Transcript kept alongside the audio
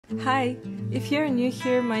Hi! If you're new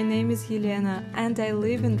here, my name is Elena and I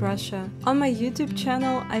live in Russia. On my YouTube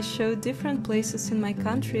channel, I show different places in my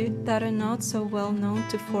country that are not so well known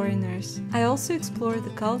to foreigners. I also explore the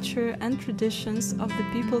culture and traditions of the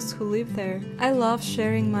peoples who live there. I love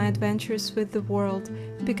sharing my adventures with the world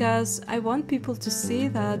because I want people to see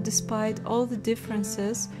that despite all the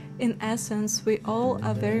differences, in essence, we all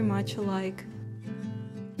are very much alike.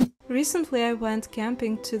 Recently I went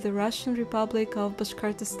camping to the Russian Republic of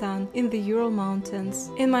Bashkortostan in the Ural Mountains.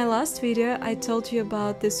 In my last video I told you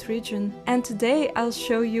about this region, and today I'll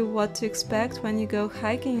show you what to expect when you go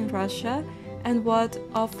hiking in Russia and what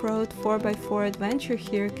off-road 4x4 adventure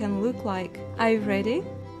here can look like. Are you ready?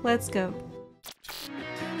 Let's go!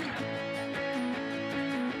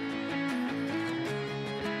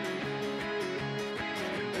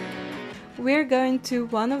 We're going to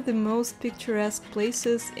one of the most picturesque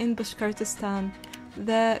places in Bashkortostan,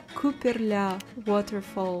 the Kuperla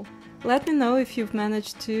waterfall. Let me know if you've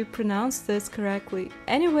managed to pronounce this correctly.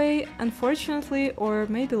 Anyway, unfortunately, or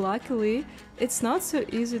maybe luckily, it's not so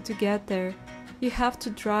easy to get there. You have to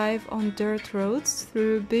drive on dirt roads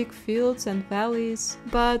through big fields and valleys,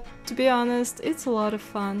 but to be honest, it's a lot of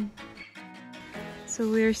fun. So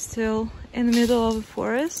we're still in the middle of a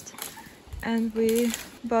forest, and we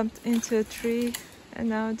bumped into a tree, and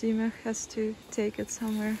now Dima has to take it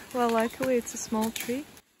somewhere. Well, luckily it's a small tree.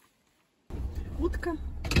 Утка.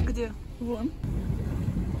 Где? Вон.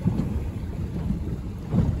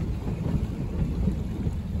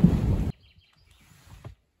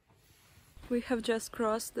 We have just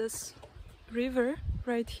crossed this river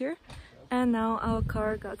right here, and now our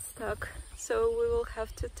car got stuck. So we will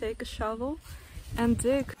have to take a shovel and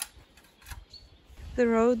dig. The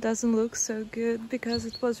road doesn't look so good because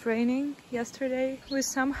it was raining yesterday. We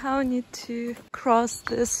somehow need to cross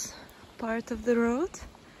this part of the road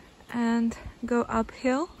and go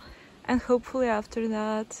uphill, and hopefully after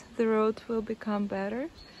that the road will become better,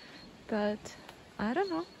 but I don't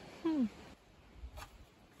know.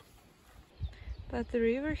 But the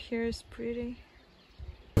river here is pretty.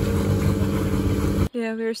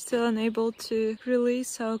 Yeah, we're still unable to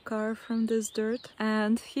release our car from this dirt,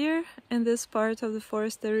 and here in this part of the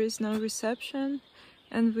forest there is no reception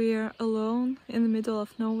and we are alone in the middle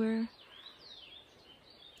of nowhere.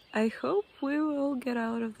 I hope we will get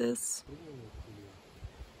out of this.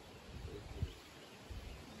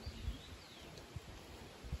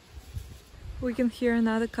 We can hear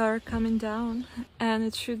another car coming down, and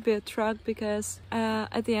it should be a truck because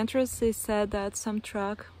at the entrance they said that some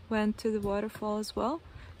truck went to the waterfall as well,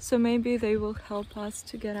 so maybe they will help us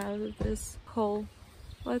to get out of this hole.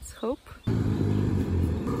 Let's hope.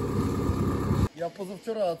 Я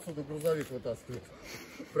позавчера отсюда грузовик вытаскиваю.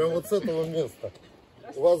 Прям вот с этого места.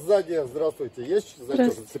 У вас сзади, здравствуйте, есть за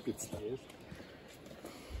что зацепиться? Есть.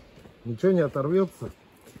 Ничего не оторвется.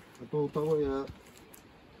 А то у того я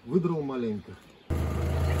выдрал маленько.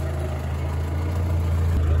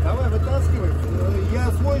 Давай, вытаскивай.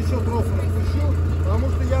 Я свой еще трос распущу, потому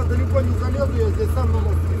что я далеко не залезу, я здесь сам на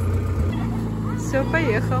лодке. Все,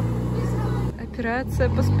 поехал. Операция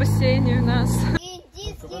по спасению нас.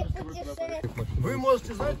 Вы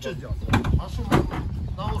можете, знаете, что делать? Машину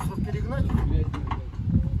на остров перегнать.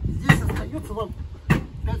 Здесь остается вам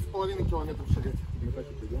 5,5 километров шагать.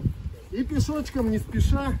 И пешочком, не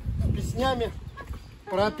спеша, с песнями.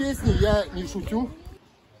 Про песни я не шутю,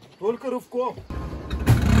 только рывком.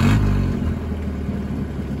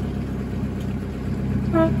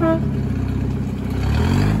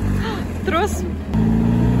 Трос.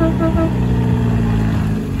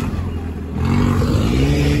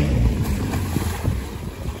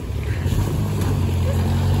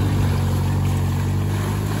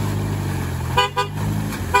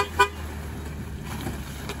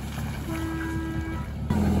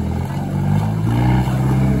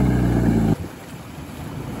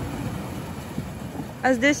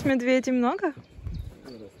 А здесь медведей много?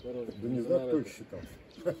 Да не знаю, кто их считал.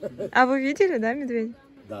 А вы видели, да, медведь?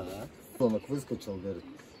 Да. Тонок выскочил, говорит.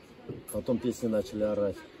 Потом песни начали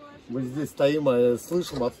орать. Мы здесь стоим, а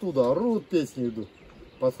слышим, оттуда орут, песни идут.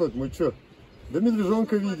 Подходит, мы что? Да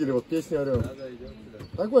медвежонка видели, вот песни орем.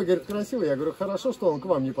 Такой, говорит, красивый. Я говорю, хорошо, что он к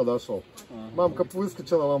вам не подошел. Мамка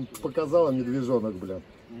выскочила, вам показала медвежонок, блин.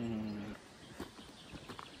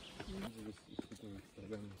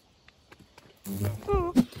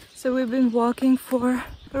 So we've been walking for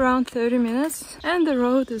around 30 minutes and the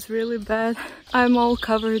road is really bad. I'm all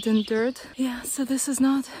covered in dirt. Yeah, so this is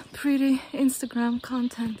not pretty Instagram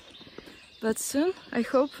content. But soon, I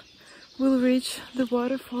hope, we'll reach the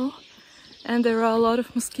waterfall, and there are a lot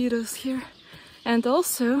of mosquitoes here. And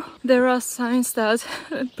also, there are signs that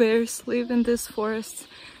bears live in this forest.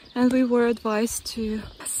 and we were advised to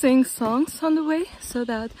sing songs on the way so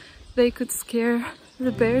that they could scare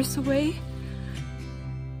the bears away.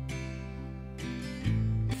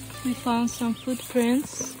 We found some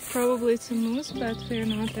footprints, probably it's a moose, but we're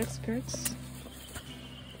not experts.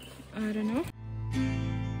 I don't know.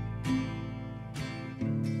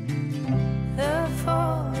 The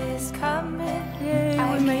fall is coming. Yay,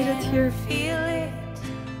 we made it here. Feel it.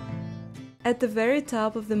 At the very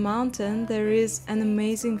top of the mountain there is an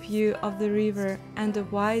amazing view of the river and a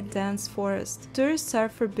wide dense forest. Tourists are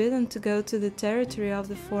forbidden to go to the territory of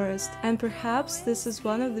the forest, and perhaps this is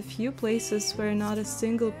one of the few places where not a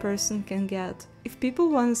single person can get. If people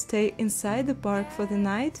want to stay inside the park for the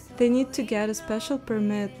night, they need to get a special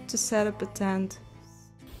permit to set up a tent.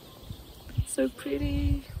 So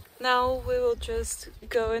pretty. Now we will just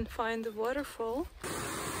go and find the waterfall.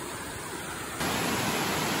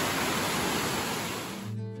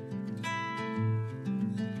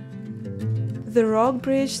 The rock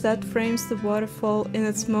bridge that frames the waterfall in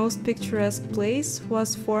its most picturesque place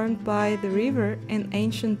was formed by the river in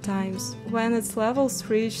ancient times, when its levels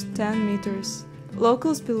reached 10 meters.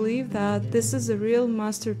 Locals believe that this is a real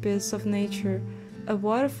masterpiece of nature, a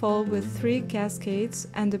waterfall with 3 cascades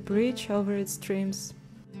and a bridge over its streams.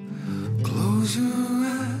 Close your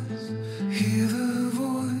eyes, hear the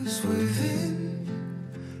voice within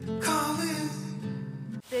calling.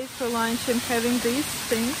 Today for lunch I'm having these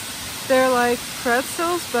things. They're like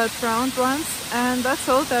pretzels but round ones, and that's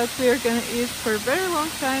all that we're gonna eat for a very long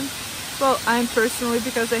time. Well, I'm personally,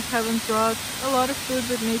 because I haven't brought a lot of food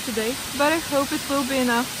with me today, but I hope it will be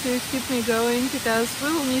enough to keep me going, because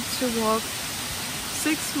we will need to walk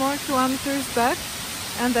 6 more kilometers back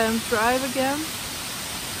and then drive again.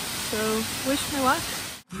 So wish me luck.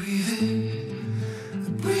 Breathe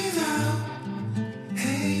in, breathe out.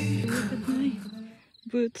 Hey, Look at my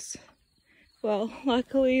boots. Well,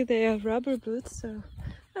 luckily they are rubber boots, so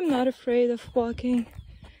I'm not afraid of walking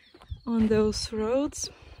on those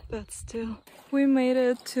roads, but still. We made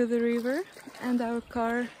it to the river and our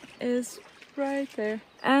car is right there.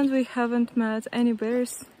 And we haven't met any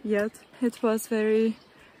bears yet. It was very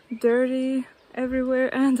dirty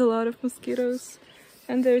everywhere and a lot of mosquitoes,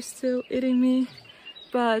 and they're still eating me,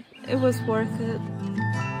 but it was worth it.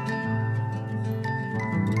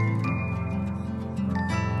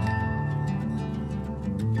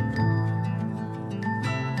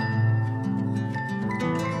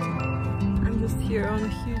 Here on a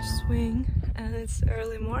huge swing, and it's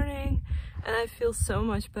early morning and I feel so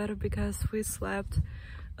much better because we slept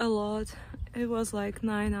a lot. It was like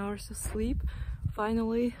 9 hours of sleep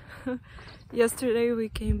finally. Yesterday we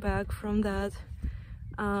came back from that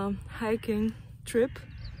hiking trip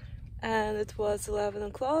and it was 11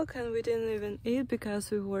 o'clock and we didn't even eat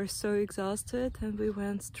because we were so exhausted, and we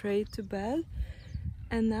went straight to bed.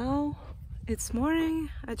 And now it's morning.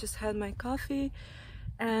 I just had my coffee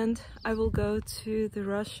and I will go to the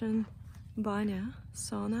Russian Banya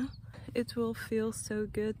sauna. It will feel so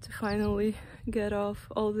good to finally get off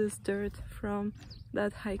all this dirt from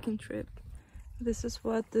that hiking trip. This is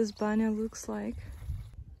what this Banya looks like.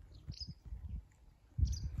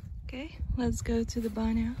 Okay, let's go to the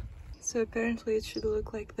Banya. So apparently it should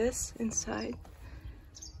look like this inside.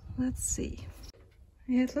 Let's see.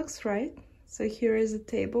 Yeah, it looks right. So here is a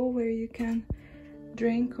table where you can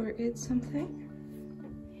drink or eat something.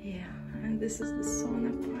 Yeah, and this is the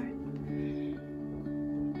sauna part.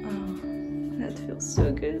 Oh, that feels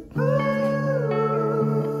so good.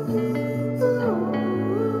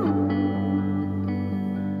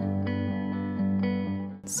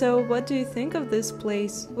 So what do you think of this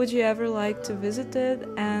place? Would you ever like to visit it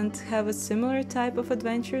and have a similar type of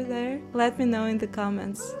adventure there? Let me know in the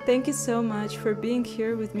comments. Thank you so much for being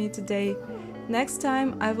here with me today. Next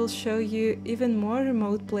time I will show you even more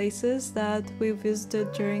remote places that we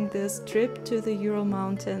visited during this trip to the Ural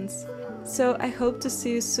Mountains. So I hope to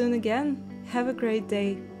see you soon again. Have a great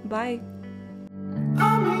day. Bye!